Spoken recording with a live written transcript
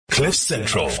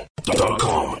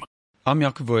CliffCentral.com. I'm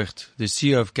Jaco Voigt, the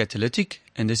CEO of Catalytic,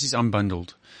 and this is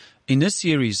Unbundled. In this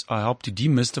series, I help to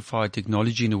demystify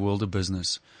technology in the world of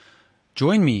business.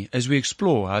 Join me as we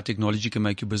explore how technology can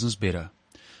make your business better.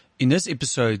 In this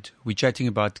episode, we're chatting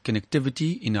about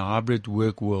connectivity in a hybrid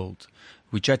work world.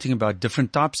 We're chatting about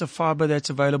different types of fiber that's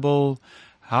available,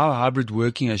 how hybrid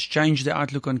working has changed the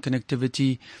outlook on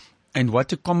connectivity, and what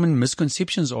the common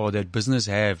misconceptions are that business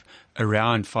have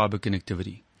around fiber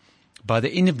connectivity. By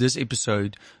the end of this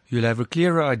episode, you'll have a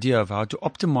clearer idea of how to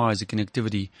optimize the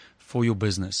connectivity for your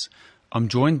business. I'm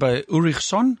joined by Ulrich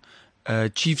Son,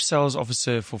 Chief Sales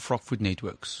Officer for Frogfoot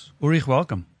Networks. Ulrich,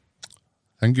 welcome.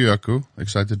 Thank you, Jaco.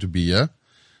 Excited to be here.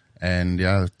 And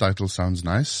yeah, the title sounds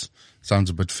nice. Sounds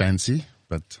a bit fancy,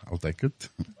 but I'll take it.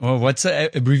 Well, what's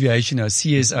the abbreviation now?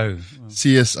 CSO.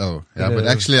 CSO. Yeah, but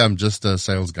actually I'm just a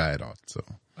sales guy at heart. So.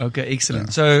 Okay,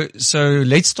 excellent. Yeah. So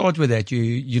let's start with that.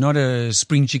 You're not a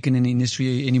spring chicken in the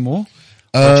industry anymore?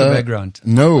 What's your background?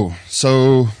 No.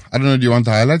 So I don't know, do you want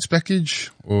the highlights package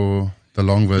or the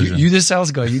long version? You're the sales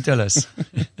guy. You tell us.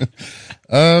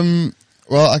 Well,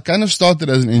 I kind of started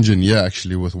as an engineer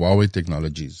actually with Huawei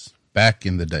Technologies back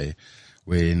in the day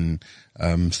when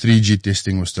 3G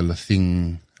testing was still a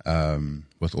thing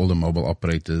with all the mobile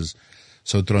operators.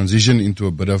 So transitioned into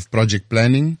a bit of project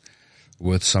planning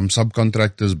with some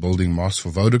subcontractors building masts for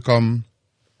Vodacom.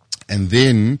 And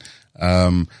then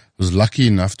was lucky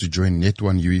enough to join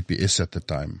Net1 UEPS at the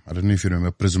time. I don't know if you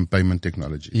remember Prism Payment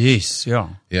Technology. Yes, yeah.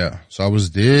 Yeah. So I was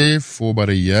there for about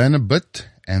a year and a bit,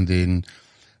 and then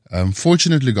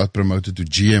fortunately got promoted to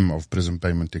GM of Prism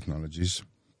Payment Technologies,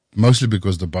 mostly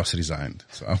because the boss resigned.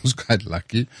 So I was quite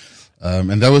lucky.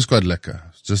 And that was quite lekker.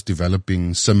 Just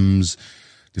developing SIMs,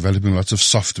 developing lots of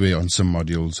software on SIM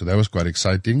modules. So that was quite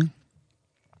exciting.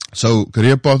 So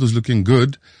career path was looking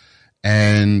good.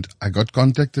 And I got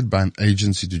contacted by an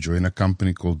agency to join a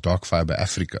company called Dark Fiber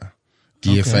Africa,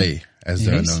 DFA, as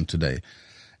they are known today,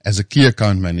 as a key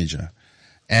account manager.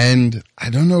 And I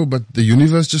don't know, but the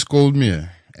universe just called me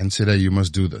and said, hey, you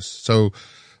must do this. So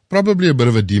probably a bit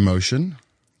of a demotion,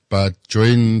 but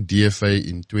joined DFA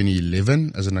in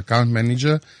 2011 as an account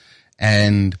manager.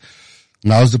 And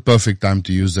now's the perfect time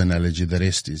to use the analogy, the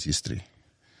rest is history.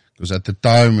 Because at the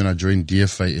time when I joined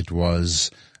DFA, it was,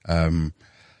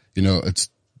 it's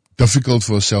difficult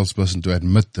for a salesperson to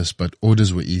admit this, but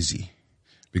orders were easy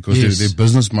because their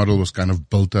business model was kind of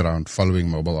built around following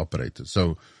mobile operators.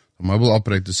 So the mobile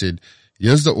operator said,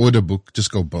 here's the order book,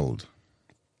 just go build.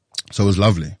 So it was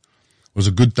lovely. It was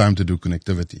a good time to do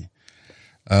connectivity.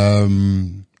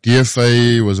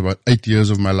 DFA was about 8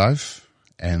 years of my life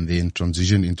and then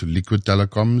transitioned into Liquid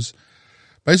Telecoms,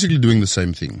 basically doing the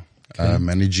same thing,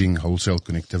 managing wholesale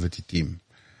connectivity team.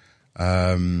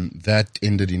 That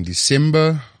ended in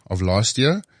December of last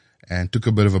year and took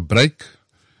a bit of a break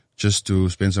just to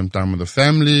spend some time with the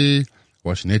family,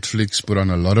 watch Netflix, put on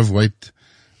a lot of weight.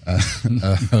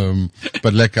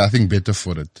 But I think better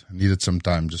for it. I needed some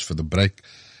time just for the break.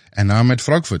 And now I'm at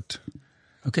Frogfoot.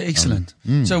 Okay, excellent.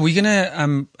 So we're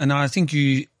gonna, and I think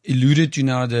you alluded to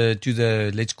now to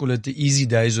the, let's call it the easy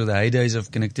days or the heydays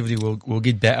of connectivity. We'll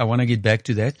get back. I want to get back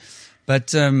to that.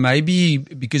 But maybe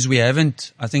because we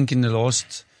haven't, I think in the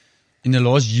last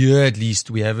year at least,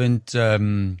 we haven't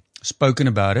spoken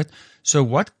about it. So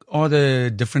what are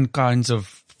the different kinds of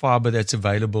fiber that's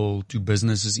available to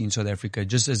businesses in South Africa,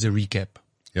 just as a recap?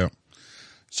 Yeah.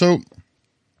 So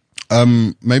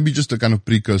maybe just a kind of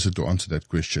precursor to answer that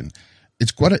question.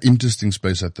 It's quite an interesting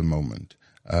space at the moment.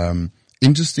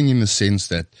 Interesting in the sense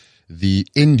that the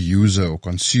end user or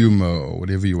consumer or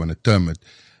whatever you want to term it,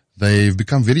 they've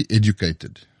become very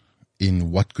educated in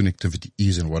what connectivity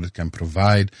is and what it can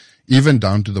provide, even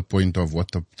down to the point of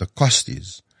what the cost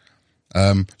is.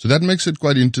 So that makes it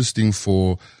quite interesting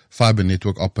for fiber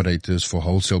network operators, for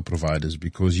wholesale providers,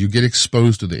 because you get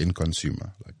exposed to the end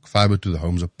consumer. Like fiber to the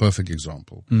home is a perfect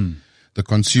example. The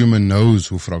consumer knows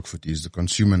who Frogfoot is. The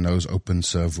consumer knows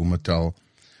OpenServe, Vumatel,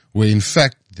 where in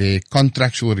fact their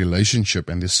contractual relationship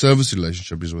and their service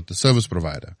relationship is with the service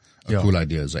provider. A cool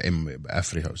idea is a MWeb,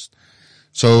 AfriHost.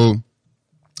 So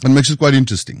it makes it quite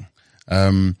interesting.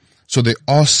 So there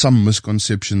are some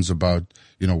misconceptions about,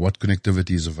 what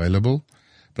connectivity is available.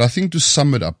 But I think to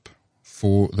sum it up,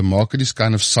 for the market is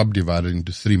kind of subdivided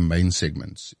into three main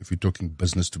segments. If you're talking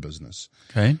business to business,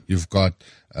 you've got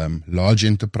large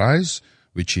enterprise,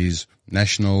 which is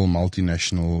national,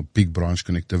 multinational, big branch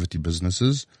connectivity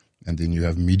businesses, and then you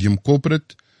have medium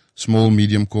corporate, small,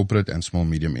 medium corporate, and small,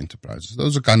 medium enterprises.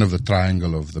 Those are kind of the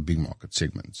triangle of the big market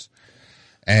segments.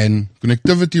 And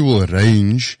connectivity will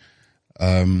range.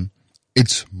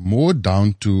 It's more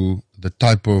down to the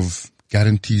type of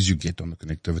guarantees you get on the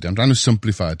connectivity. I'm trying to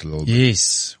simplify it a little bit.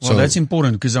 Yes. Well, So- that's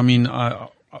important because I mean,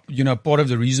 part of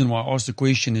the reason why I asked the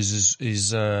question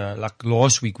is like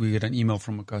last week we got an email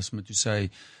from a customer to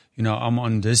say, I'm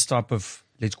on this type of,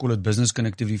 let's call it business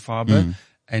connectivity fiber,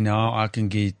 and now I can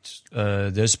get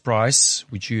this price,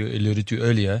 which you alluded to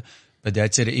earlier, but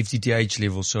that's at a FTTH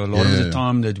level. So a lot of the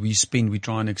time that we spend, we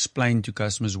try and explain to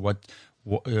customers what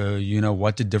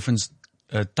the different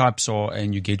types are,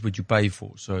 and you get what you pay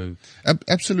for. So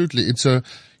Absolutely. It's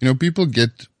people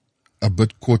get a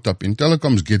bit caught up in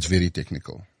telecoms gets very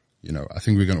technical. I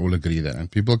think we can all agree that.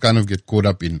 And people kind of get caught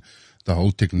up in the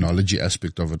whole technology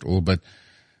aspect of it all. But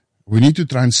we need to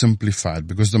try and simplify it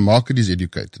because the market is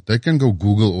educated. They can go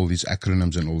Google all these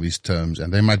acronyms and all these terms,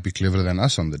 and they might be cleverer than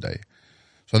us on the day.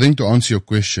 So I think to answer your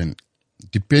question,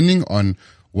 depending on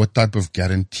what type of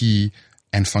guarantee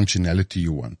and functionality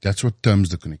you want, that's what terms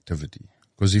the connectivity.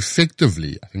 Because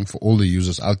effectively, I think for all the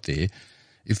users out there,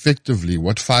 effectively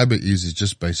what fiber is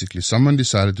just basically someone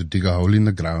decided to dig a hole in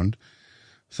the ground,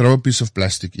 throw a piece of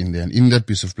plastic in there, and in that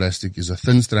piece of plastic is a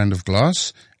thin strand of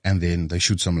glass, and then they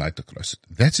shoot some light across it.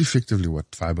 That's effectively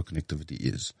what fiber connectivity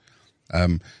is.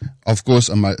 Of course,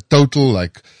 a total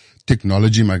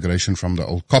technology migration from the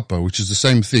old copper, which is the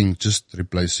same thing, just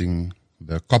replacing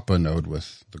the copper node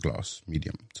with the glass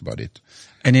medium. That's about it.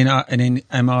 And then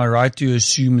am I right to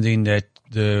assume then that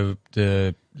the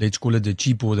let's call it the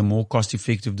cheaper or the more cost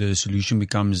effective the solution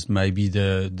becomes, maybe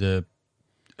the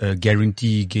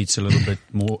guarantee gets a little bit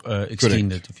more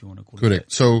extended, if you want to call it that.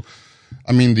 Correct. So,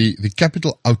 I mean, the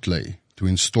capital outlay to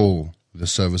install the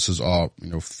services are,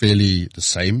 fairly the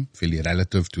same, fairly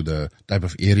relative to the type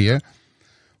of area.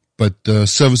 But the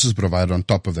services provided on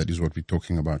top of that is what we're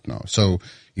talking about now. So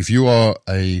if you are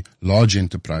a large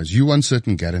enterprise, you want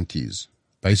certain guarantees.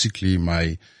 Basically,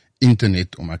 my internet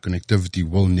or my connectivity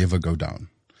will never go down.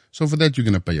 So for that, you're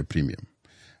going to pay a premium.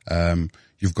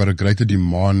 You've got a greater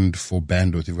demand for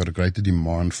bandwidth. You've got a greater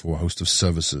demand for a host of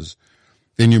services.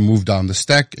 Then you move down the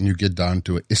stack and you get down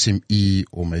to a SME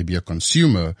or maybe a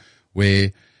consumer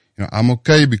where, I'm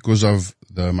okay because of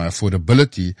my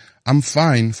affordability. I'm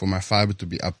fine for my fiber to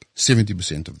be up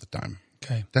 70% of the time.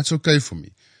 Okay. That's okay for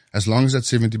me. As long as that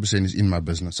 70% is in my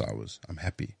business hours, I'm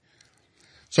happy.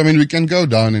 So, I mean, we can go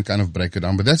down and kind of break it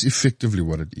down, but that's effectively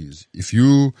what it is. If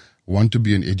you want to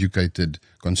be an educated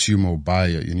consumer or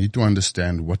buyer, you need to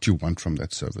understand what you want from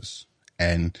that service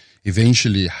and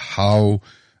eventually how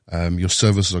your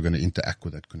services are going to interact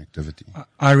with that connectivity.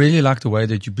 I really like the way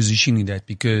that you're positioning that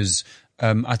because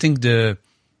I think you're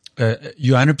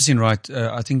 100% right.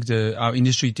 I think our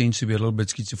industry tends to be a little bit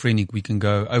schizophrenic. We can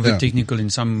go over technical in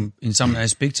some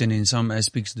aspects, and in some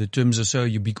aspects the terms are so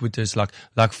ubiquitous, like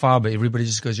fiber. Everybody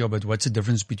just goes, but what's the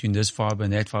difference between this fiber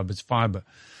and that fiber? It's fiber.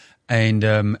 And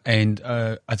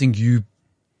I think you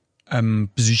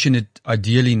position it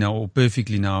ideally now or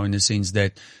perfectly now in the sense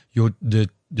that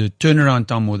the turnaround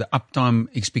time or the uptime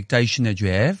expectation that you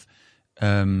have,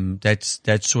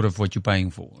 that's sort of what you're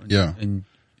paying for. And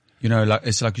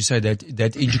it's like you say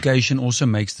that education also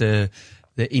makes the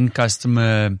end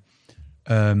customer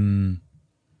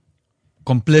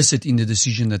complicit in the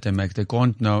decision that they make. They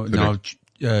can't now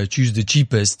choose the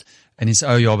cheapest and it's,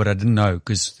 but I didn't know,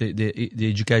 because the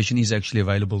education is actually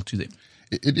available to them.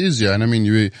 It is, yeah. And I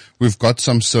mean, we've got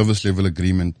some service level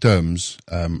agreement terms,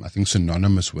 I think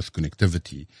synonymous with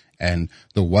connectivity. And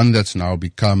the one that's now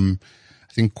become,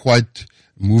 I think, quite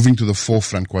moving to the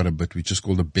forefront quite a bit, which is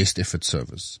called the best effort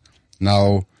service.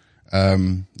 Now,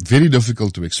 very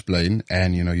difficult to explain,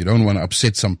 and you don't want to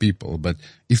upset some people, but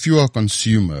if you are a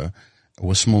consumer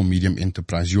or a small medium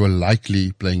enterprise, you are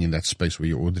likely playing in that space where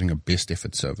you're ordering a best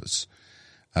effort service.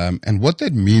 And what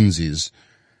that means is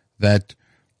that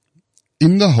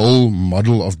in the whole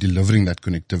model of delivering that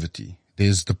connectivity,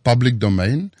 there's the public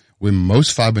domain where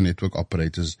most fiber network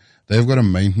operators, they've got a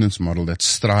maintenance model that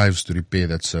strives to repair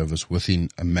that service within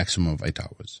a maximum of 8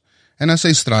 hours. And I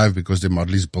say strive because their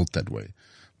model is built that way.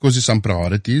 Of course, there's some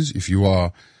priorities. If you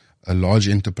are a large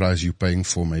enterprise, you're paying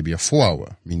for maybe a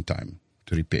 4-hour mean time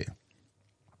to repair.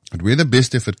 But where the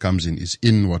best effort comes in is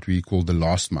in what we call the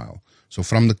last mile. So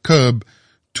from the curb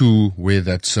to where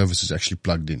that service is actually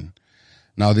plugged in.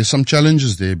 Now, there's some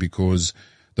challenges there because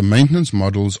the maintenance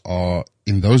models are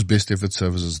in those best effort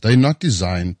services. They're not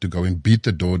designed to go and beat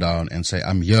the door down and say,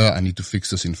 I'm here, I need to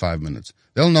fix this in 5 minutes.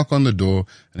 They'll knock on the door,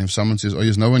 and if someone says,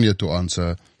 there's no one here to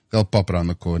answer, they'll pop around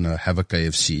the corner, have a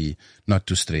KFC, not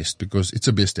too stressed, because it's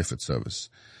a best effort service.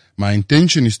 My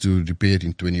intention is to repair it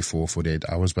in 24, 48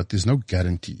 hours, but there's no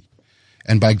guarantee.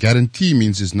 And by guarantee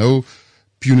means there's no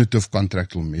punitive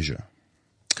contractual measure.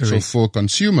 Correct. So for a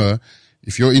consumer,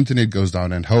 if your internet goes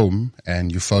down at home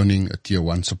and you're phoning a tier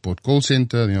 1 support call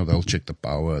center, they'll check the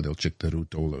power, they'll check the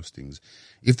route, all those things.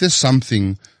 If there's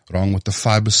something wrong with the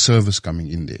fiber service coming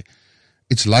in there,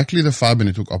 it's likely the fiber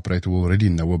network operator will already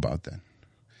know about that.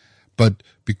 But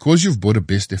because you've bought a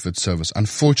best effort service,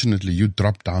 unfortunately, you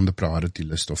drop down the priority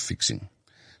list of fixing.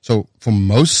 So for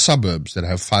most suburbs that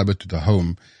have fiber to the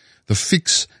home, the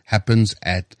fix happens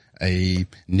at a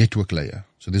network layer.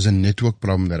 So there's a network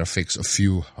problem that affects a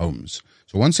few homes.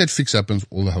 So once that fix happens,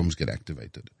 all the homes get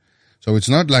activated. So it's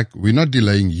not like we're not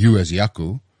delaying you as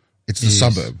Yaku. It's the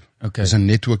suburb. Okay. It's a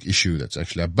network issue that's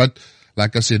actually, but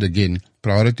like I said again,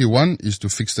 priority 1 is to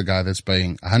fix the guy that's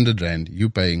paying 100 Rand, you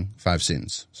paying 5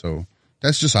 cents. So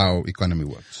that's just how economy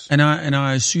works. And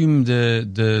I assume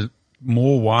the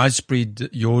more widespread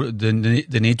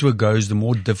the network goes, the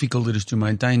more difficult it is to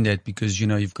maintain that, because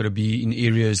you've got to be in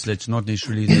areas that's not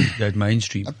necessarily that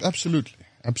mainstream. Absolutely.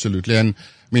 And I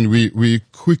mean, we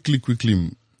quickly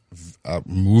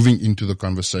moving into the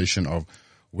conversation of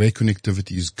where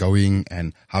connectivity is going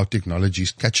and how technology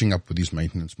is catching up with these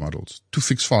maintenance models to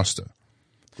fix faster.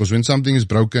 Because when something is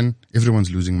broken, everyone's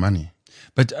losing money.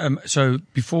 But so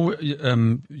before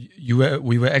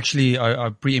we were actually I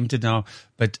preempted now,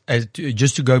 but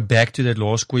just to go back to that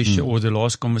last question or the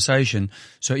last conversation.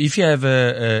 So if you have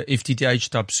a FTTH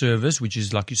type service, which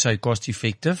is like you say cost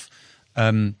effective,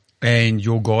 and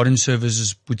your garden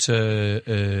services puts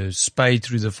a spade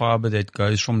through the fiber that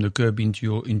goes from the curb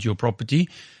into your property,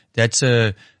 it's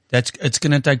going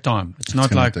to take time. It's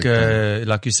not like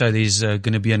you say, there's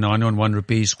going to be a 911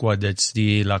 repair squad that's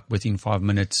there like within 5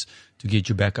 minutes to get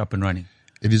you back up and running.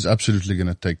 It is absolutely going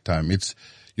to take time.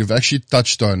 You've actually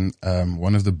touched on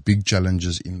one of the big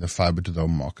challenges in the fiber to the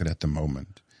home market at the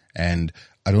moment. And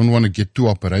I don't want to get too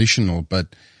operational,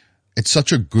 but it's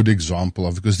such a good example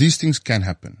of, because these things can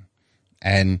happen.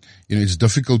 And, it's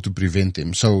difficult to prevent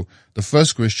them. So the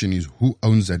first question is, who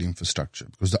owns that infrastructure?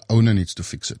 Because the owner needs to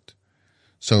fix it.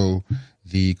 So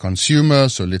the consumer,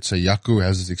 so let's say Yaku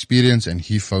has this experience and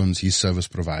he phones his service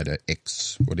provider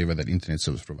X, whatever that internet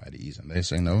service provider is. And they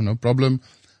say, no problem.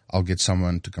 I'll get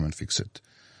someone to come and fix it.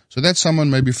 So that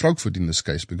someone may be Frogfoot in this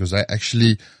case, because they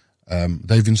actually,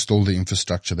 they've installed the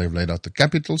infrastructure. They've laid out the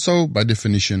capital. So by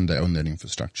definition, they own that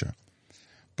infrastructure.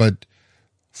 But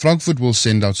Frogfoot will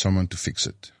send out someone to fix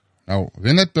it. Now,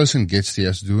 when that person gets there, he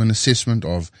has to do an assessment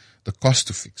of the cost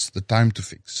to fix, the time to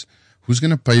fix. Who's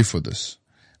going to pay for this?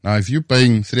 Now, if you're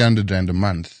paying 300 Rand a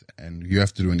month and you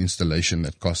have to do an installation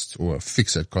that costs, or a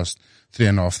fix that costs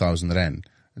 3,500 Rand,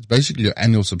 it's basically your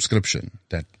annual subscription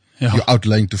that you're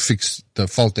outlaying to fix the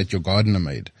fault that your gardener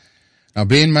made. Now,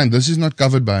 bear in mind, this is not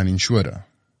covered by an insurer.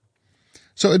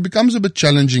 So it becomes a bit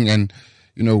challenging, and,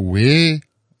 where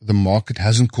the market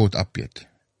hasn't caught up yet.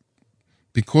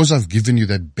 Because I've given you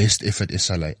that best effort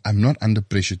SLA, I'm not under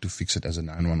pressure to fix it as a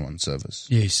 911 service.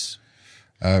 Yes.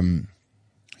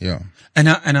 Yeah. And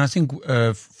I think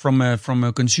from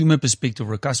a consumer perspective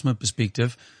or a customer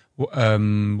perspective,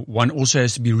 one also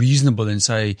has to be reasonable and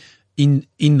say, in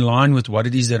line with what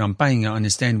it is that I'm paying, I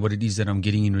understand what it is that I'm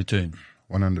getting in return.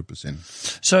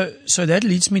 100%. So that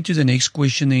leads me to the next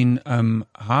question then.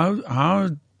 How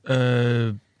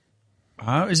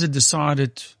is it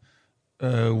decided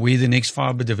where the next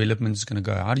fiber development is going to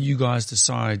go? How do you guys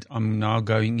decide I'm now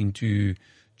going into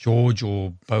George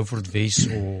or Beaufort West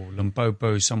or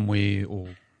Limpopo somewhere? Or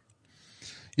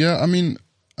Yeah, I mean,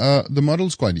 the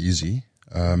model's quite easy.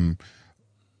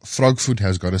 Frogfoot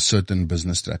has got a certain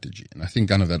business strategy, and I think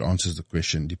kind of that answers the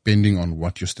question, depending on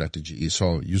what your strategy is.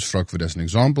 So I'll use Frogfoot as an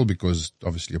example because it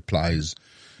obviously applies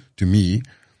to me.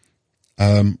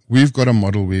 We've got a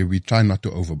model where we try not to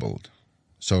overbuild.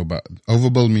 So by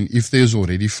overbuild mean if there's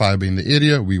already fiber in the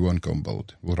area, we won't go and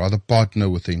build. We'll rather partner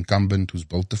with the incumbent who's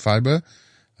built the fiber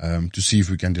to see if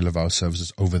we can deliver our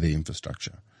services over the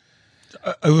infrastructure.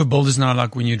 Overbuild is now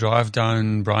like when you drive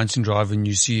down Bryanston Drive and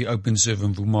you see OpenServe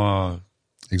and Vuma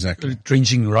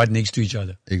trenching right next to each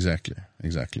other. Exactly.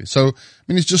 So, I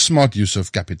mean, it's just smart use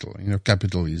of capital.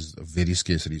 Capital is a very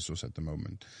scarce resource at the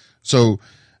moment. So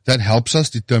that helps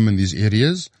us determine these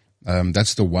areas.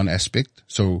 That's the one aspect.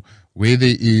 So where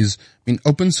there is, I mean,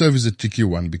 OpenServe is a tricky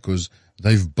one because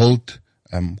they've built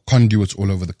conduits all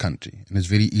over the country, and it's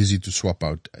very easy to swap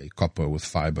out a copper with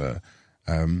fiber.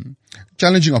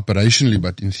 Challenging operationally,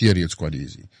 but in theory it's quite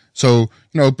easy. So,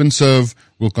 OpenServe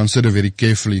will consider very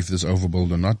carefully if there's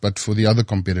overbuild or not, but for the other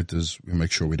competitors, we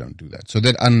make sure we don't do that. So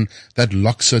that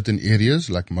locks certain areas,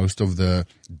 like most of the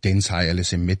dense high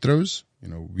LSM metros.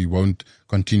 We won't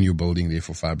continue building there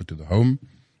for fiber to the home.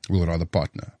 We'll rather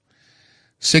partner.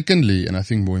 Secondly, and I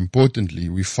think more importantly,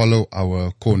 we follow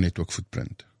our core network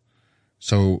footprint.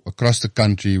 So across the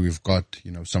country, we've got,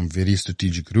 some very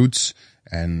strategic routes,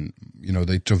 and,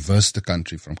 they traverse the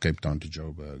country from Cape Town to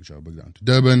Joburg, Joburg down to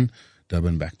Durban,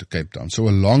 Durban back to Cape Town. So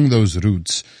along those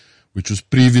routes, which was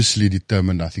previously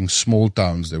determined, I think small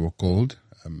towns they were called,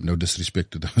 no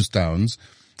disrespect to those towns,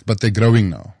 but they're growing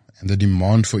now, and the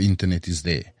demand for internet is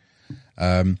there.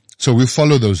 So we'll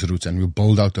follow those routes, and we'll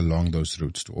build out along those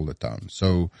routes to all the towns.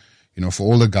 So, for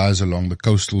all the guys along the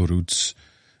coastal routes,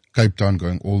 Cape Town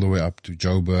going all the way up to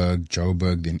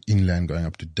Joburg, then inland going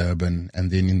up to Durban, and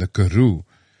then in the Karoo,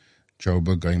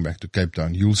 Joburg going back to Cape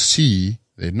Town, you'll see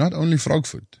they're not only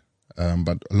Frogfoot,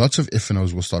 but lots of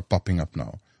FNOs will start popping up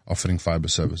now, offering fiber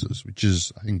services, which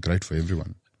is, I think, great for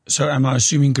everyone. So am I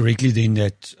assuming correctly then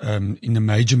that in the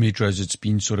major metros it's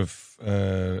been sort of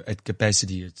at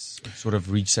capacity, it's sort of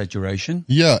reached saturation?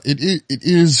 Yeah, it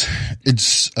is.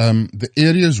 It's the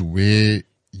areas where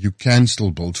you can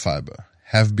still build fiber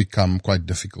have become quite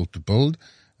difficult to build.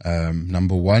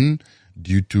 Number one,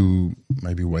 due to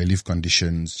maybe wayleaf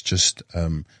conditions, just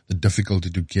the difficulty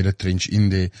to get a trench in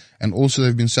there, and also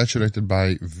they've been saturated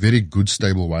by very good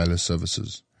stable wireless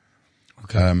services.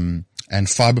 Okay. And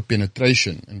fiber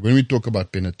penetration. And when we talk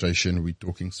about penetration, we're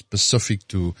talking specific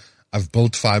to I've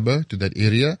built fiber to that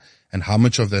area and how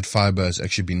much of that fiber has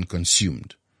actually been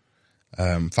consumed.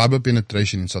 Fiber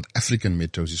penetration in South African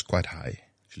metros is quite high,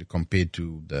 actually, compared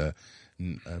to the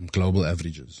global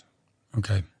averages.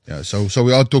 Okay. Yeah. So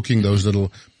we are talking those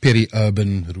little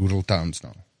peri-urban rural towns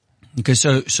now. Okay.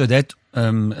 So that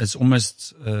is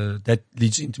almost that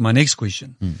leads into my next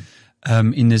question.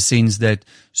 In the sense that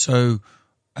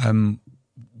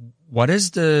what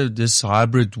is this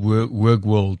hybrid work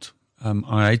world?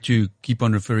 I hate to keep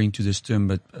on referring to this term,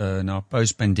 but now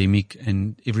post-pandemic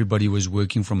and everybody was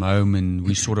working from home and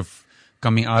we're sort of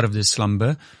coming out of this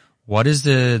slumber. What does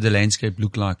the landscape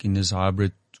look like in this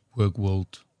hybrid work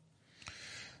world?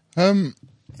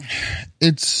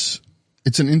 It's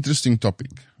an interesting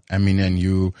topic. I mean,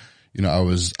 and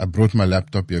I brought my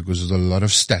laptop here because there's a lot of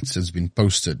stats that's been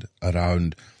posted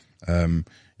around, the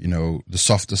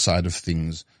softer side of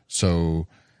things. So,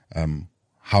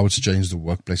 how it's changed the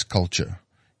workplace culture,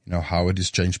 how it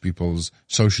has changed people's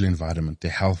social environment,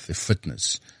 their health, their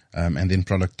fitness, and then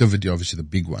productivity, obviously the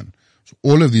big one. So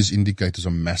all of these indicators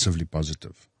are massively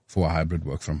positive for a hybrid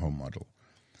work from home model.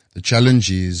 The challenge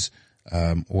is,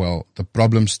 the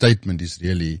problem statement is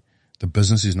really the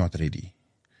business is not ready.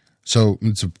 So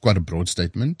it's quite a broad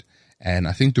statement. And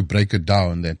I think to break it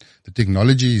down, that the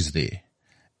technology is there.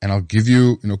 And I'll give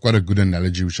you, quite a good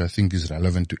analogy, which I think is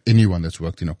relevant to anyone that's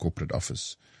worked in a corporate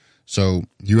office. So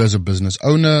you as a business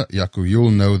owner, Jaco,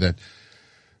 you'll know that,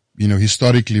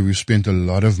 historically we've spent a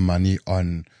lot of money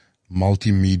on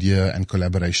multimedia and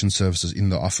collaboration services in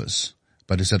the office.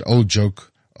 But it's that old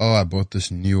joke, I bought this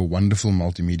new wonderful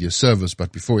multimedia service,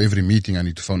 but before every meeting I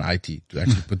need to phone IT to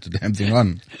actually put the damn thing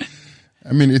on.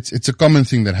 I mean, it's a common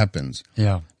thing that happens.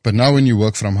 Yeah. But now when you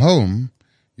work from home,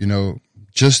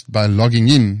 just by logging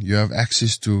in, you have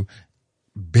access to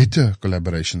better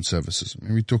collaboration services. I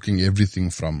mean, we're talking everything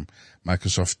from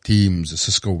Microsoft Teams, the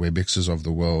Cisco WebExes of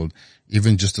the world,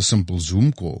 even just a simple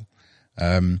Zoom call.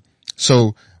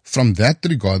 So from that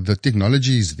regard, the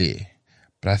technology is there,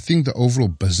 but I think the overall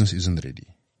business isn't ready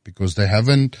because they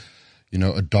haven't,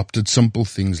 adopted simple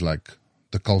things like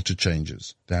the culture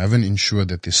changes. They haven't ensured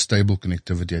that there's stable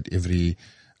connectivity at every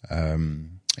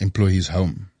employee's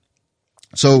home.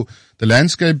 So the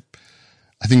landscape,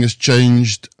 I think, has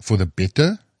changed for the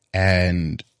better,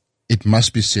 and it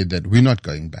must be said that we're not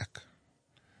going back.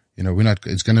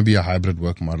 It's going to be a hybrid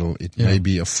work model. It may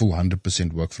be a full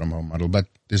 100% work from home model, but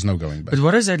there's no going back. But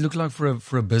what does that look like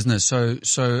for a business?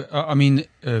 So I mean,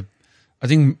 I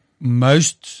think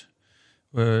most,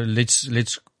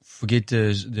 let's forget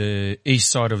the S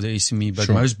side of the SME, but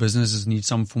most businesses need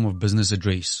some form of business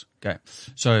address. Okay.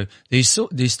 So there's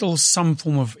still some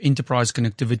form of enterprise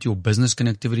connectivity or business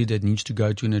connectivity that needs to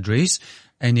go to an address.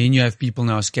 And then you have people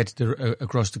now scattered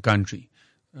across the country.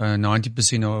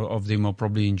 90% of them are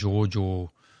probably in George or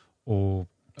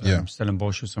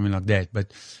Stellenbosch or something like that.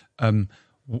 But,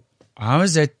 how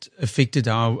has that affected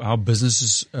how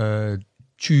businesses,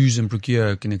 choose and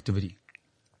procure connectivity?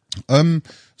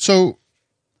 So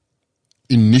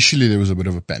initially there was a bit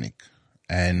of a panic,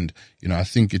 and, I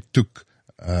think it took,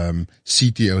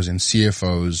 CTOs and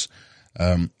CFOs,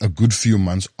 a good few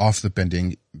months after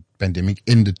the pandemic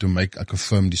ended to make a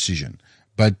firm decision.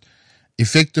 But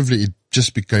effectively it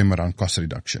just became around cost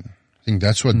reduction. I think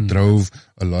that's what drove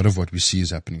a lot of what we see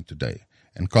is happening today.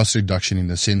 And cost reduction in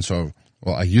the sense of,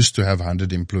 I used to have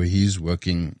 100 employees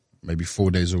working maybe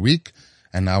 4 days a week,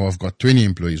 and now I've got 20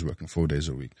 employees working 4 days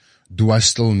a week. Do I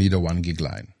still need a 1 gig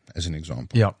line? as an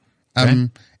example. Yeah. Okay.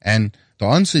 And the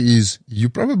answer is you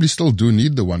probably still do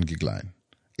need the 1 gig line.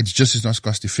 It's not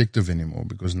cost effective anymore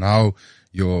because now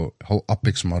your whole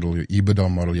OPEX model, your EBITDA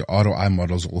model, your ROI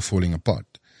models are all falling apart.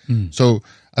 So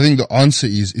I think the answer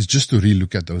is just to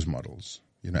relook at those models,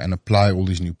 and apply all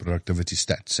these new productivity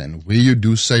stats. And where you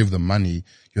do save the money,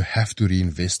 you have to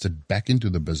reinvest it back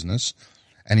into the business.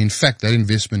 And in fact, that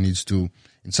investment needs to,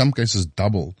 in some cases,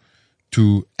 double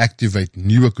to activate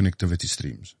newer connectivity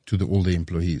streams to all the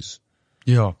employees.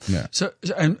 Yeah. Yeah. So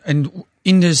and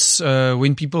in this,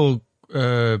 when people,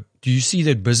 do you see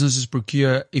that businesses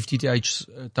procure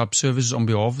FTTH type services on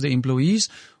behalf of the employees,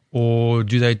 or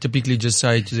do they typically just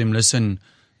say to them, listen,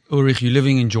 Ulrich, you're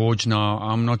living in George now.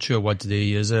 I'm not sure what there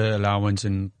is an allowance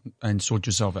and sort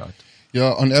yourself out.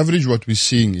 Yeah, on average, what we're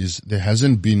seeing is there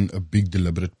hasn't been a big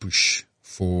deliberate push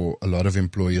for a lot of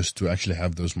employers to actually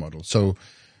have those models. So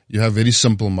you have very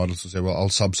simple models to say, well, I'll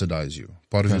subsidize you.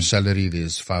 Part of your salary,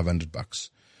 there's $500.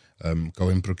 Go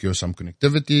and procure some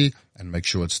connectivity and make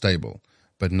sure it's stable.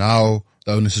 But now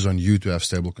the onus is on you to have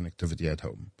stable connectivity at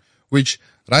home, which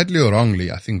rightly or wrongly,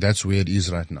 I think that's where it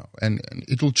is right now. And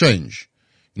it will change.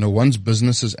 Once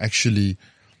businesses actually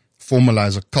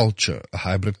formalize a culture, a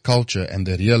hybrid culture, and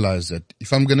they realize that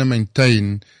if I'm going to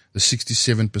maintain the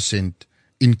 67%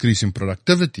 increase in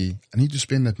productivity, I need to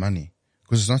spend that money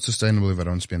because it's not sustainable if I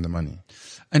don't spend the money.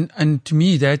 And to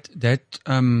me, that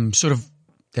sort of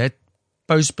that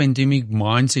post-pandemic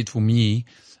mindset for me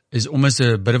is almost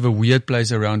a bit of a weird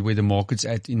place around where the market's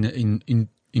at in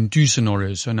two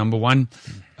scenarios. So number one,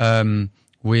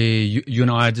 where you and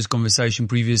I had this conversation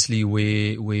previously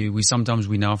where we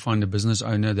now find a business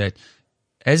owner that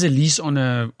has a lease on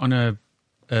a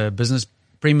business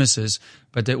premises,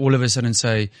 but they all of a sudden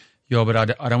say, yeah, but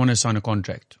I don't want to sign a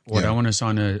contract, or I don't want to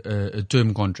sign a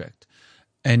term contract.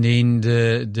 And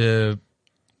then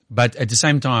but at the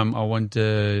same time, I want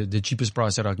the cheapest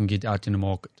price that I can get out in the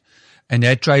market. And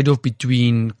that trade-off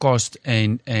between cost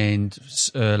and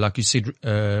like you said,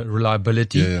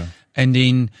 reliability. Yeah. And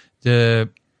then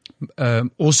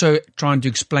also trying to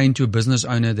explain to a business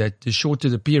owner that the shorter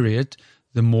the period,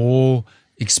 the more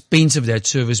expensive that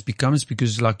service becomes,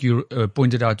 because like you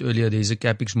pointed out earlier, there's a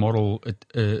CapEx model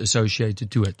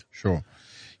associated to it. Sure.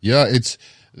 Yeah,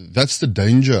 that's the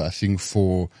danger, I think,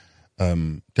 for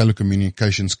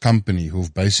telecommunications company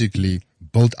who've basically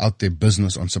built out their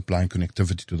business on supplying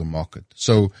connectivity to the market.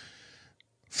 So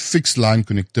fixed line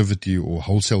connectivity or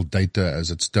wholesale data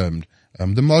as it's termed,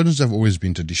 the margins have always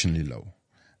been traditionally low.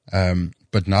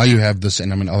 But now you have this,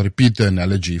 and I'll repeat the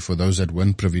analogy for those that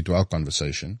weren't privy to our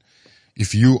conversation.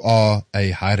 If you are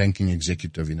a high-ranking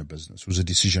executive in a business who's a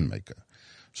decision maker,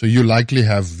 so you likely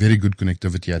have very good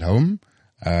connectivity at home,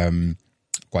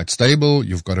 quite stable.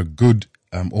 You've got a good,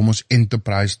 almost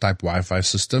enterprise-type Wi-Fi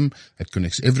system that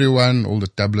connects everyone. All the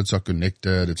tablets are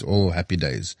connected. It's all happy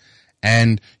days.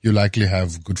 And you likely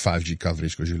have good 5G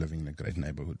coverage because you're living in a great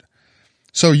neighborhood.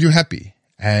 So you're happy.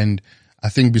 And I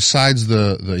think besides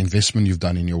the investment you've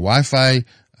done in your Wi-Fi,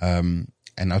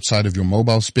 and outside of your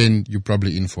mobile spend, you're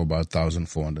probably in for about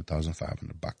 $1,400,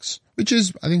 $1,500, which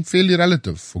is, I think, fairly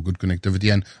relative for good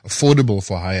connectivity and affordable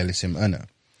for a high LSM earner.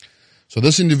 So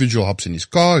this individual hops in his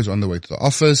car, he's on the way to the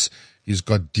office, he's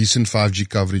got decent 5G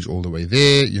coverage all the way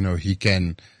there, he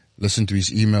can listen to his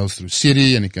emails through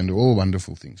Siri and he can do all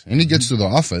wonderful things. And he gets to the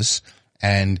office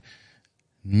and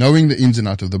knowing the ins and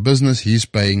outs of the business, he's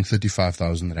paying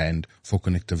 35,000 Rand for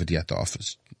connectivity at the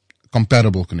office.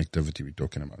 Comparable connectivity we're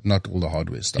talking about, not all the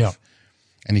hardware stuff. Yeah.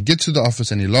 And he gets to the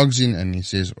office and he logs in and he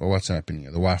says, oh, what's happening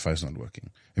here? The Wi-Fi is not working.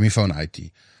 Let me phone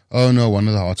IT. Oh no, one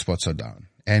of the hotspots are down.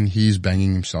 And he's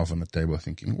banging himself on the table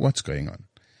thinking, what's going on?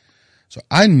 So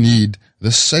I need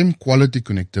the same quality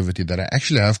connectivity that I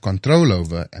actually have control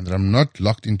over and that I'm not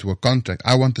locked into a contract.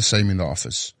 I want the same in the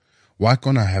office. Why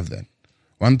can't I have that?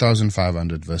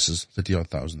 1,500 versus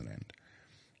 30,000 Rand.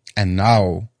 And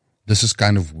now this is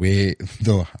kind of where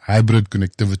the hybrid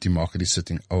connectivity market is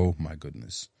sitting. Oh my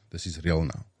goodness, this is real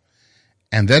now.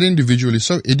 And that individual is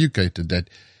so educated that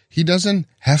he doesn't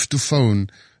have to phone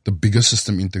the biggest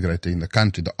system integrator in the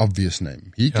country, the obvious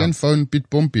name. He can phone Piet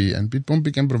Pompey and Piet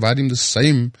Pompey can provide him the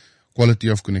same quality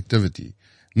of connectivity.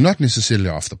 Not necessarily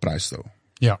half the price though.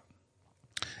 Yeah.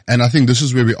 And I think this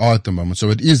is where we are at the moment.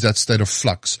 So it is that state of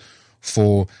flux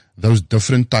for those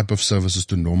different type of services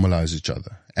to normalize each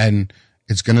other. And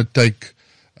it's going to take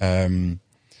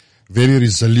very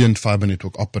resilient fiber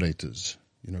network operators,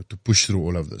 to push through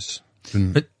all of this.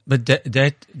 But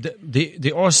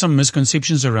there are some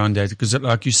misconceptions around that because,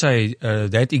 like you say,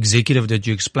 that executive that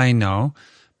you explained now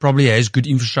probably has good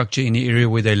infrastructure in the area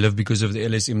where they live because of the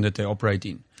LSM that they operate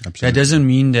in. Absolutely. That doesn't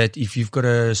mean that if you've got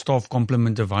a staff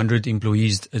complement of 100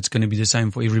 employees, it's going to be the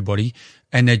same for everybody,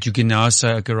 and that you can now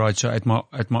say, okay, right, so at my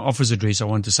office address, I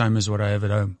want the same as what I have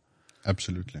at home.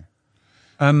 Absolutely.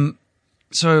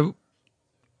 So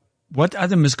what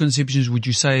other misconceptions would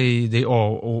you say there are,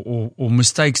 or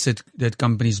mistakes that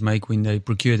companies make when they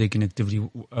procure their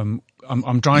connectivity?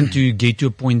 I'm trying to get to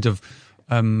a point of,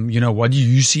 what do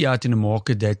you see out in the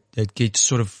market that gets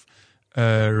sort of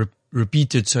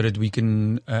repeated so that we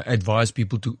can advise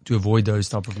people to avoid those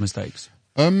type of mistakes?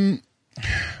 I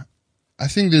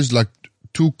think there's like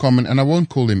two common, and I won't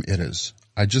call them errors.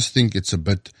 I just think it's a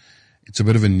bit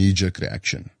of a knee-jerk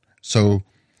reaction. So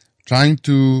trying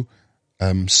to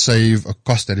save a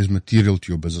cost that is material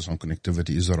to your business on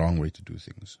connectivity is the wrong way to do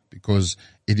things, because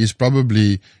it is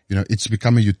probably, it's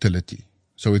become a utility.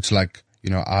 So it's like,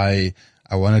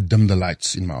 I want to dim the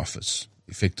lights in my office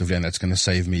effectively, and that's going to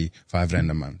save me R5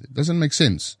 a month. It doesn't make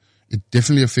sense. It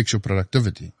definitely affects your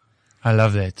productivity. I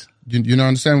love that. You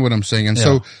understand what I'm saying? And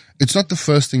so it's not the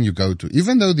first thing you go to,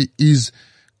 even though there is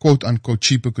quote unquote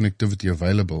cheaper connectivity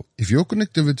available. If your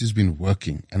connectivity has been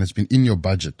working and it's been in your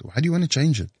budget, why do you want to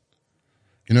change it?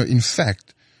 In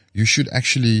fact, you should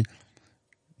actually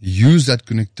use that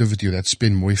connectivity or that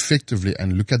spend more effectively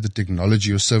and look at the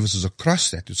technology or services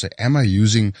across that to say, am I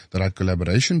using the right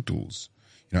collaboration tools?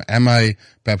 Am I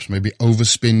perhaps maybe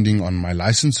overspending on my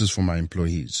licenses for my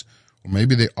employees? Or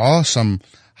maybe there are some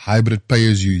hybrid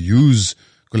pay-as-you-use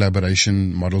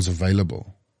collaboration models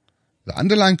available. The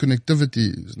underlying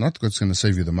connectivity is not what's going to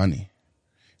save you the money.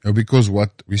 Because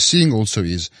what we're seeing also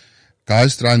is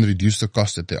guys try and reduce the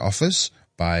cost at their office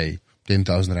by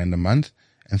 10,000 Rand a month,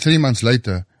 and 3 months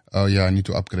later, oh yeah, I need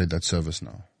to upgrade that service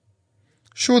now.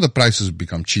 Sure, the prices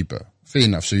become cheaper. Fair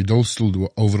enough. So you don't still do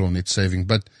overall net saving,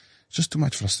 but it's just too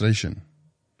much frustration.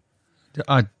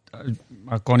 I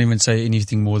can't even say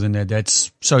anything more than that.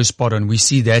 That's so spot on. We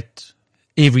see that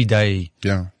every day.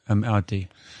 Yeah. Out there.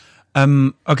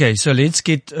 Okay. So let's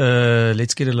get a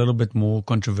little bit more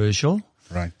controversial.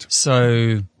 Right.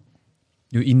 So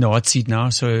you're in the hot seat now.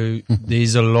 So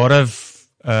there's a lot of,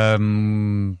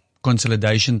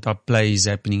 consolidation type plays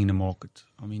happening in the market.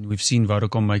 I mean, we've seen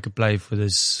Vodacom make a play for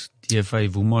this DFA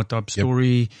Vuma type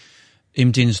story.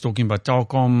 MTN is talking about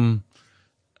Telkom,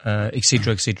 et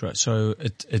cetera, et cetera. So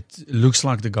it looks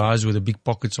like the guys with the big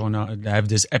pockets have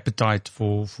this appetite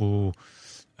for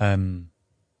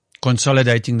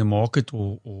consolidating the market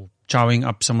or chowing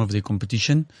up some of their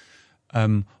competition.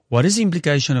 What is the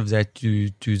implication of that to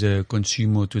the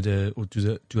consumer,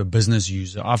 to a business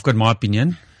user? I've got my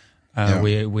opinion,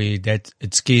 where that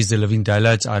it scares the living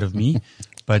daylights out of me.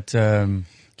 But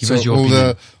give us your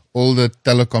opinion. All the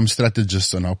telecom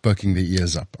strategists are now perking their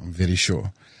ears up, I'm very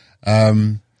sure.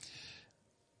 It's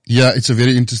a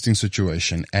very interesting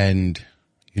situation. And,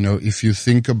 if you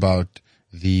think about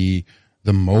the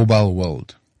mobile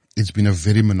world, it's been a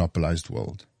very monopolized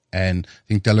world. And I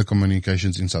think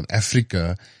telecommunications in South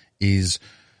Africa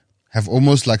have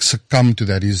almost like succumbed to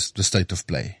that is the state of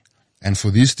play. And for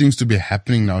these things to be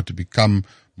happening now, to become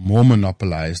more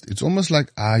monopolized, it's almost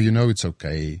like, it's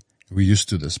okay. We're used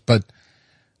to this. But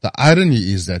the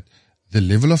irony is that the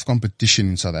level of competition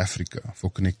in South Africa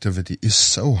for connectivity is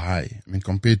so high,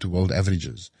 compared to world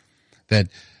averages, that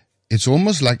it's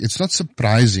almost like it's not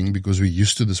surprising because we're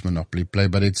used to this monopoly play,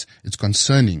 but it's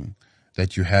concerning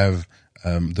that you have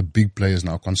the big players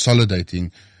now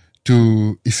consolidating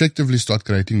to effectively start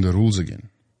creating the rules again.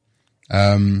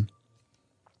 I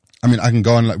can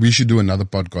go on, we should do another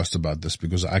podcast about this,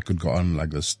 because I could go on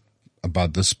like this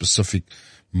about this specific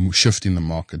shift in the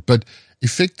market. But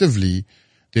effectively,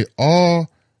 there are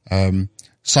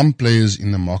some players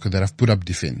in the market that have put up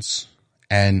defense.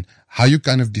 And how you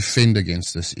kind of defend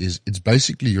against this is it's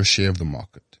basically your share of the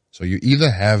market. So you either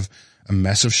have a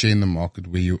massive share in the market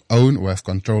where you own or have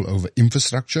control over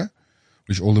infrastructure,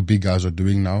 which all the big guys are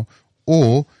doing now,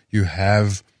 or you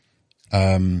have,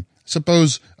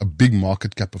 suppose, a big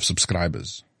market cap of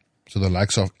subscribers. So the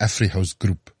likes of AfriHost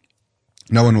Group.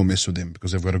 No one will mess with them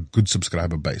because they've got a good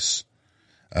subscriber base.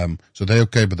 So they're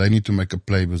okay, but they need to make a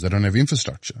play because they don't have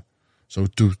infrastructure. So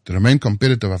to remain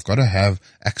competitive, I've got to have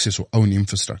access or own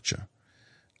infrastructure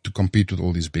to compete with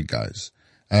all these big guys.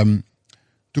 To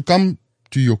come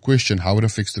to your question, how it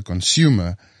affects the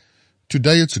consumer,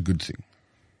 today it's a good thing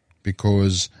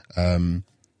because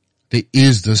there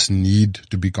is this need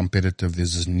to be competitive.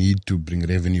 There's this need to bring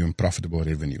revenue and profitable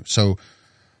revenue. So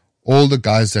all the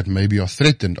guys that maybe are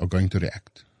threatened are going to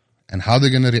react. And how they're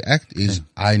going to react is,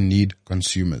 I need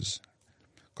consumers.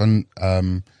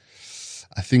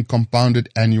 I think compounded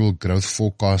annual growth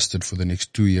forecasted for the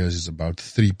next 2 years is about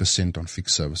 3% on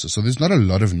fixed services. So there's not a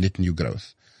lot of net new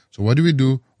growth. So what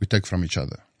do? We take from each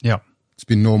other. Yeah. It's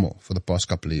been normal for the past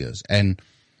couple of years. And,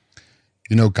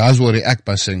 guys will react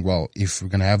by saying, well, if we're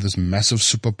going to have this massive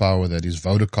superpower that is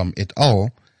Vodacom et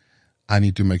al., I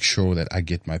need to make sure that I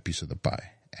get my piece of the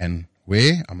pie. And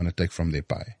where? I'm going to take from their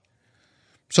pie.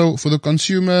 So for the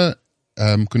consumer,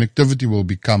 connectivity will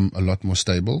become a lot more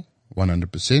stable,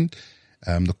 100%.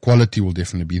 The quality will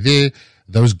definitely be there.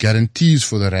 Those guarantees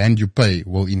for the rand you pay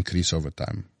will increase over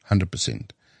time,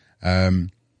 100%.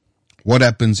 What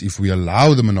happens if we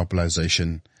allow the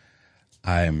monopolization?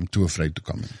 I am too afraid to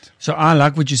comment. So I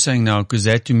like what you're saying now, because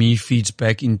that to me feeds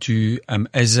back into,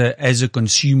 as a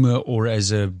consumer or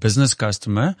as a business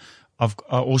customer, I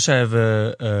also have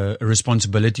a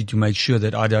responsibility to make sure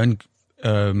that I don't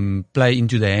play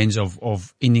into the hands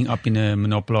of ending up in a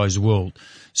monopolized world.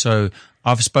 So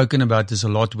I've spoken about this a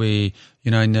lot where,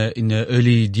 in the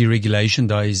early deregulation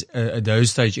days, at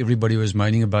those stage, everybody was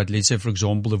moaning about, let's say, for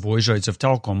example, the voice rates of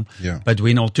Telkom. Yeah. But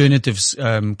when alternatives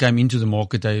came into the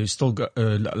market, they still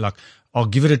like, I'll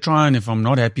give it a try, and if I'm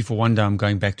not happy for one day, I'm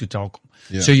going back to Telkom.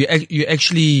 Yeah. So you're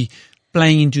actually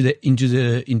playing into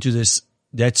this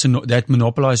that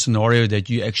monopolized scenario that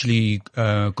you actually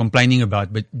complaining about,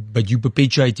 but you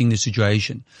perpetuating the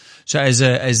situation. So as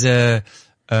a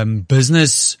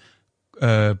business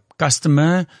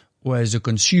customer or as a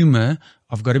consumer,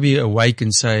 I've got to be awake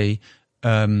and say,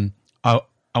 I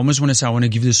almost want to say I want to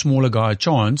give the smaller guy a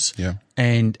chance, Yeah.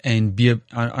 and be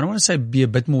I don't want to say be a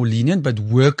bit more lenient, but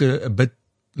work a bit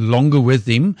longer with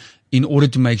them in order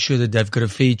to make sure that they've got a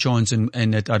fair chance and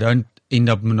that I don't end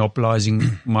up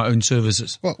monopolizing my own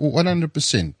services. Well,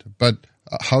 100%. But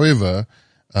however,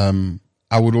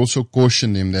 I would also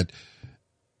caution them that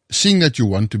seeing that you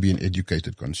want to be an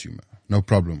educated consumer, no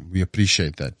problem. We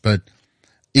appreciate that. But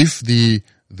if the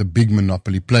big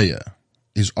monopoly player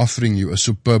is offering you a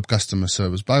superb customer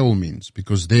service, by all means,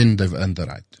 because then they've earned the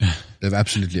right. They've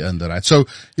absolutely earned the right. So,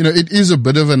 it is a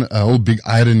bit of a whole big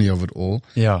irony of it all.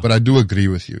 Yeah. But I do agree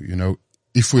with you.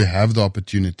 If we have the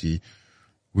opportunity,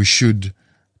 we should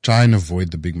try and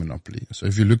avoid the big monopoly. So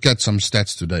if you look at some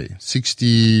stats today,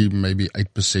 60, maybe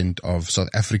 8% of South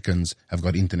Africans have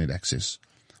got internet access,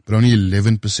 but only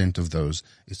 11% of those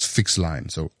is fixed line,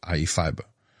 so i.e. fiber.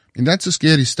 And that's a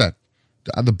scary stat.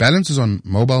 The balance is on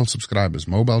mobile subscribers,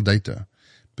 mobile data,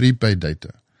 prepaid data.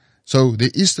 So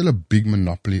there is still a big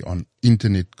monopoly on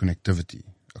internet connectivity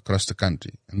across the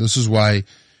country. And this is why,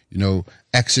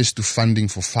 access to funding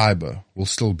for fiber will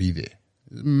still be there.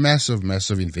 Massive,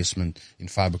 massive investment in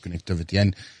fiber connectivity.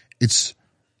 And it's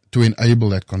to enable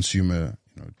that consumer,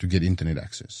 to get internet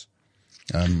access.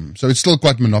 So it's still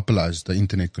quite monopolized, the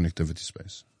internet connectivity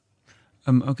space.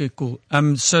 Okay, cool.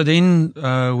 So then,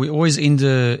 we always end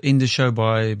the show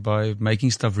by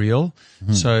making stuff real.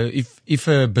 Mm-hmm. So if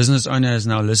a business owner has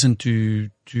now listened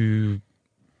to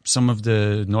some of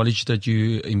the knowledge that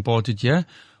you imparted here,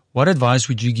 what advice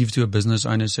would you give to a business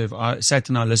owner? So if I sat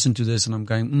and I listened to this and I'm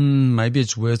going, maybe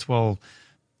it's worthwhile,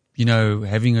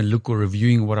 having a look or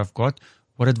reviewing what I've got.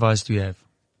 What advice do you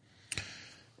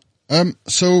have?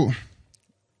 So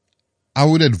I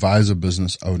would advise a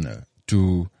business owner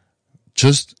to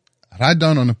just write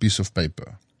down on a piece of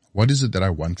paper, what is it that I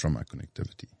want from my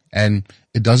connectivity? And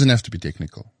it doesn't have to be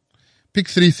technical. Pick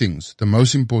 3 things. The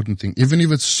most important thing, even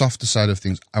if it's softer side of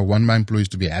things, I want my employees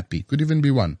to be happy. Could even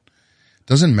be 1.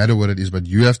 Doesn't matter what it is, but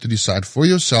you have to decide for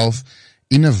yourself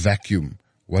in a vacuum,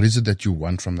 what is it that you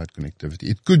want from that connectivity?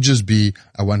 It could just be,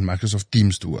 I want Microsoft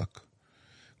Teams to work.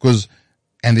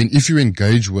 And then if you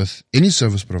engage with any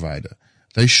service provider,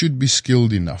 they should be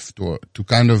skilled enough to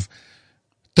kind of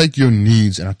take your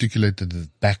needs and articulate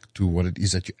it back to what it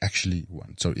is that you actually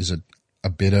want. So is it a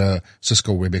better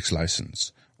Cisco WebEx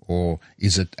license, or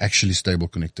is it actually stable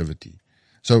connectivity?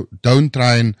 So don't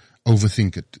try and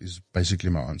overthink it, is basically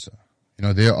my answer.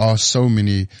 There are so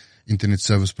many internet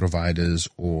service providers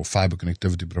or fiber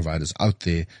connectivity providers out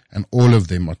there, and all of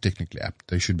them are technically apt.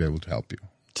 They should be able to help you.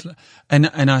 And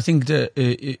I think that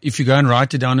if you go and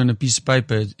write it down on a piece of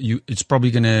paper, it's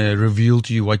probably going to reveal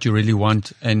to you what you really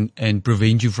want and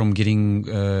prevent you from getting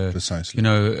Precisely.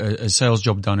 a sales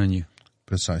job done on you.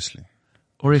 Precisely.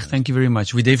 Ulrich, thank you very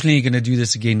much. We're definitely going to do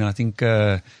this again. I think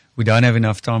we don't have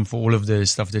enough time for all of the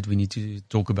stuff that we need to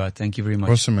talk about. Thank you very much.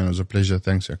 Awesome, man. It was a pleasure.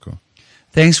 Thanks, Jaco.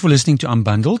 Thanks for listening to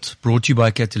Unbundled, brought to you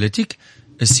by Catalytic,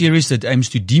 a series that aims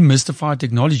to demystify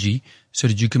technology so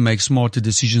that you can make smarter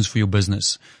decisions for your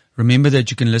business. Remember that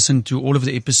you can listen to all of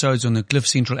the episodes on the Cliff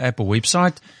Central app or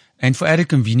website, and for added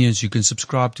convenience, you can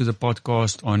subscribe to the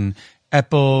podcast on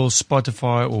Apple,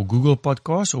 Spotify, or Google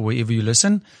Podcasts, or wherever you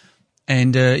listen.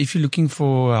 And if you're looking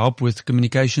for help with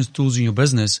communications tools in your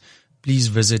business, please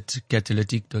visit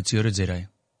catalytic.co.za.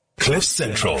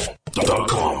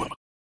 CliffCentral.com